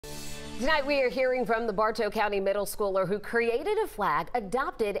Tonight we are hearing from the Bartow County middle schooler who created a flag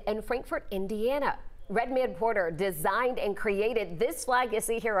adopted in Frankfort, Indiana. Redman Porter designed and created this flag you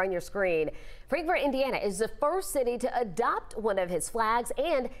see here on your screen. Frankfort, Indiana is the first city to adopt one of his flags,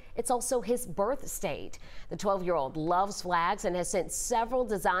 and it's also his birth state. The 12-year-old loves flags and has sent several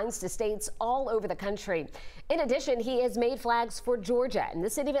designs to states all over the country. In addition, he has made flags for Georgia and the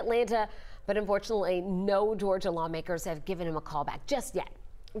city of Atlanta, but unfortunately, no Georgia lawmakers have given him a call back just yet.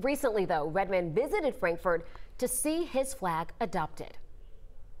 Recently, though, Redman visited Frankfort to see his flag adopted.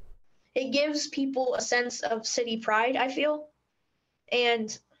 It gives people a sense of city pride, I feel,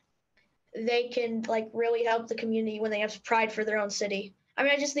 and they can really help the community when they have pride for their own city. I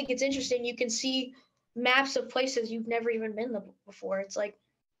mean, I just think it's interesting. You can see maps of places you've never even been before. It's like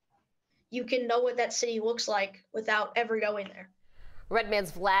you can know what that city looks like without ever going there.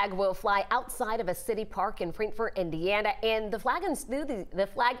 Redman's flag will fly outside of a city park in Frankfort, Indiana, and the flag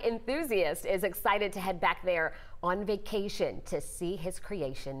enthusiast is excited to head back there on vacation to see his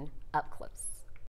creation up close.